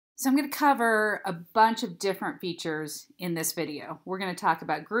So I'm going to cover a bunch of different features in this video. We're going to talk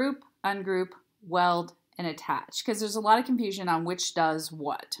about group, ungroup, weld, and attach because there's a lot of confusion on which does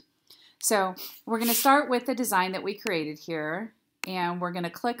what. So we're going to start with the design that we created here, and we're going to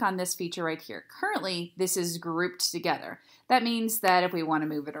click on this feature right here. Currently, this is grouped together. That means that if we want to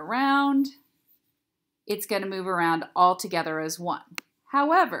move it around, it's going to move around all together as one.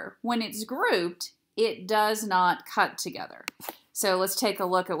 However, when it's grouped, it does not cut together. So let's take a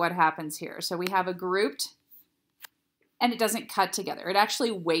look at what happens here. So we have a grouped, and it doesn't cut together. It actually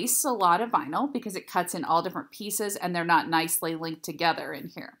wastes a lot of vinyl because it cuts in all different pieces and they're not nicely linked together in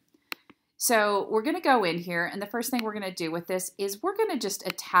here. So we're going to go in here, and the first thing we're going to do with this is we're going to just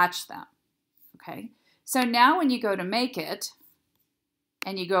attach them. Okay. So now when you go to make it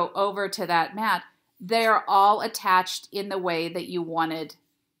and you go over to that mat, they're all attached in the way that you wanted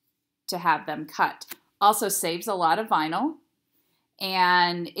to have them cut. Also saves a lot of vinyl.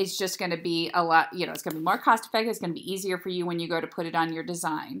 And it's just going to be a lot, it's going to be more cost effective. It's going to be easier for you when you go to put it on your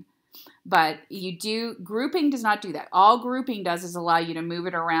design. But grouping does not do that. All grouping does is allow you to move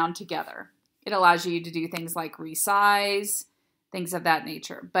it around together. It allows you to do things like resize, things of that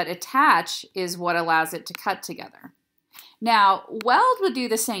nature. But attach is what allows it to cut together. Now, weld would do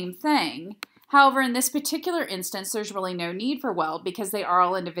the same thing. However, in this particular instance, there's really no need for weld because they are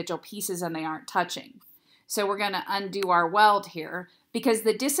all individual pieces and they aren't touching. So we're going to undo our weld here because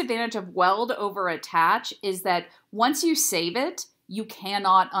the disadvantage of weld over attach is that once you save it, you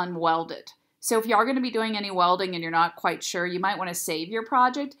cannot unweld it. So if you are going to be doing any welding and you're not quite sure, you might want to save your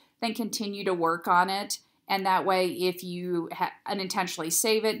project, then continue to work on it. And that way, if you unintentionally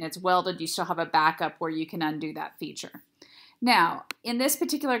save it and it's welded, you still have a backup where you can undo that feature. Now, in this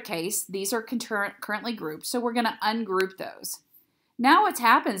particular case, these are currently grouped, so we're going to ungroup those. Now what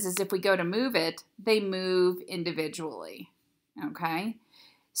happens is if we go to move it, they move individually, okay?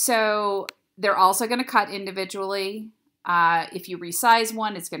 So they're also going to cut individually. If you resize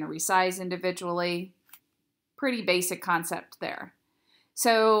one, it's going to resize individually. Pretty basic concept there.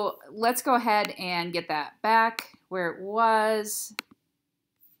 So let's go ahead and get that back where it was.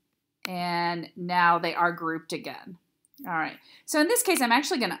 And now they are grouped again. All right. So in this case, I'm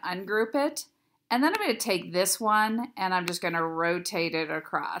actually going to ungroup it. And then I'm going to take this one and I'm just going to rotate it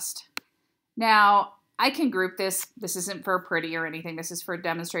across. Now, I can group this. This isn't for pretty or anything. This is for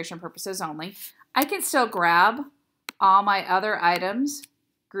demonstration purposes only. I can still grab all my other items,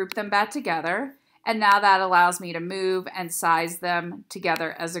 group them back together, and now that allows me to move and size them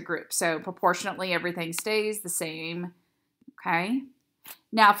together as a group. So proportionately, everything stays the same. Okay.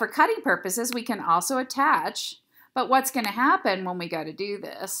 Now, for cutting purposes, we can also attach. But what's going to happen when we go to do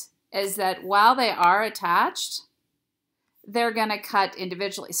this is that while they are attached, they're going to cut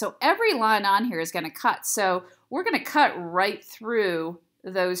individually. So every line on here is going to cut. So we're going to cut right through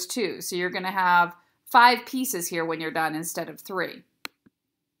those two. So you're going to have 5 pieces here when you're done instead of 3.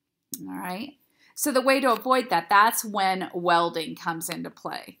 All right. So the way to avoid that, that's when welding comes into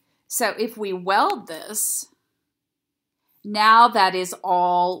play. So if we weld this, now that is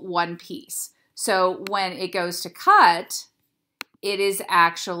all one piece. So when it goes to cut, it is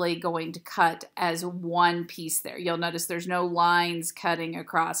actually going to cut as one piece there. You'll notice there's no lines cutting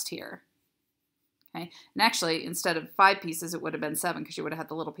across here. Okay, and actually, instead of 5 pieces, it would have been 7 because you would have had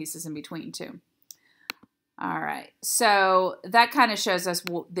the little pieces in between too. All right, so that kind of shows us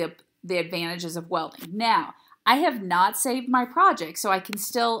the advantages of welding. Now, I have not saved my project, so I can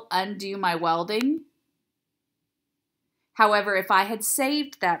still undo my welding. However, if I had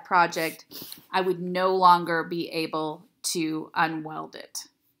saved that project, I would no longer be able to unweld it.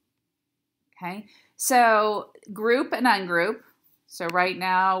 Okay, so group and ungroup. So right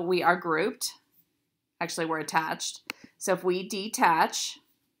now we are grouped. Actually, we're attached. So if we detach,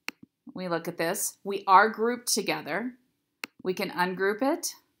 we look at this, we are grouped together. We can ungroup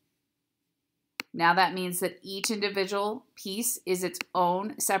it. Now that means that each individual piece is its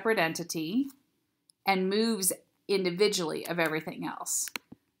own separate entity and moves individually of everything else.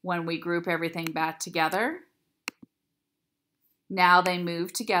 When we group everything back together, now they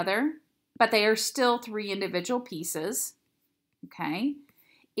move together, but they are still 3 individual pieces, okay?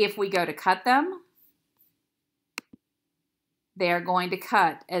 If we go to cut them, they are going to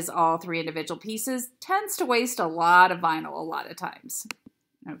cut as all 3 individual pieces. Tends to waste a lot of vinyl a lot of times,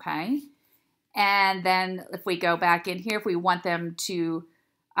 okay? And then if we go back in here, if we want them to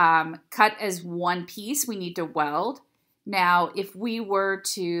cut as one piece, we need to weld. Now, if we were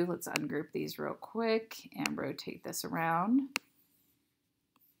to, let's ungroup these real quick and rotate this around.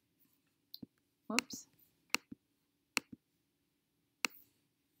 Whoops.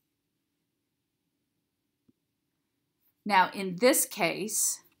 Now, in this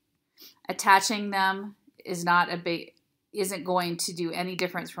case, Attaching them isn't going to do any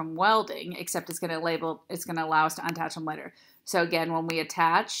difference from welding, except it's going to allow us to unattach them later. So again, when we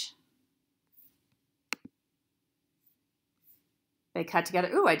attach, they cut together.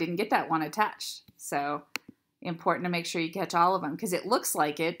 Ooh, I didn't get that one attached. So important to make sure you catch all of them, because it looks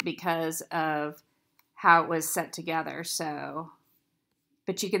like it because of how it was set together. So,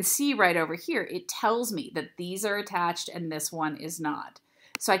 but you can see right over here, it tells me that these are attached and this one is not.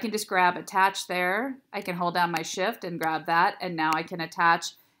 So I can just grab attach there. I can hold down my shift and grab that, and now I can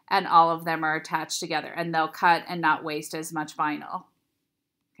attach, and all of them are attached together, and they'll cut and not waste as much vinyl.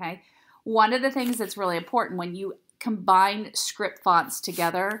 Okay. One of the things that's really important when you combine script fonts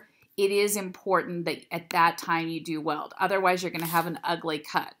together, it is important that at that time you do weld. Otherwise, you're going to have an ugly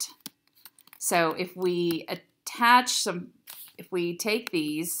cut. So if we if we take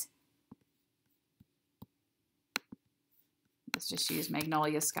these, let's just use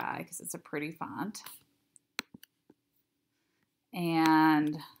Magnolia Sky because it's a pretty font.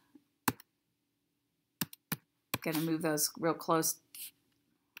 And I'm going to move those real close.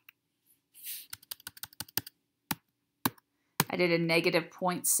 I did a negative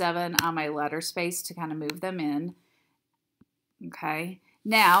 0.7 on my letter space to kind of move them in. Okay.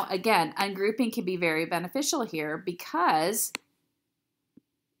 Now, again, ungrouping can be very beneficial here because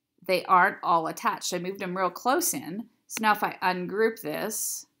they aren't all attached. I moved them real close in. So now if I ungroup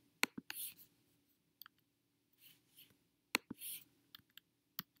this,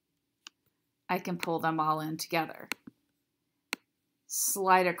 I can pull them all in together.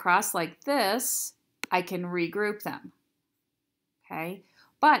 Slide across like this, I can regroup them. Okay,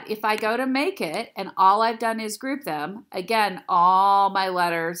 but if I go to make it and all I've done is group them, again, all my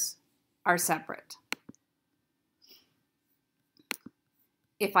letters are separate.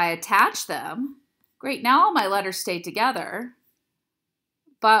 If I attach them, great, now all my letters stay together.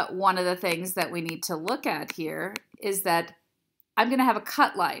 But one of the things that we need to look at here is that I'm going to have a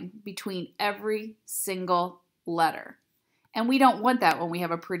cut line between every single letter. And we don't want that when we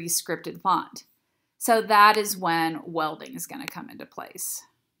have a pretty scripted font. So that is when welding is going to come into place.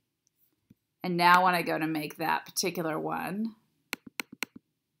 And now when I go to make that particular one,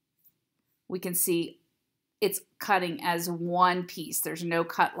 we can see it's cutting as one piece. There's no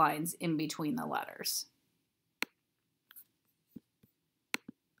cut lines in between the letters.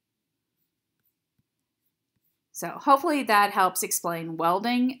 So hopefully that helps explain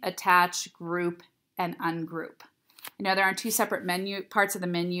welding, attach, group, and ungroup. I know there are two separate parts of the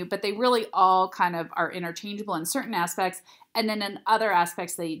menu, but they really all kind of are interchangeable in certain aspects. And then in other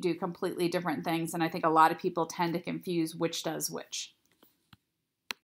aspects, they do completely different things. And I think a lot of people tend to confuse which does which.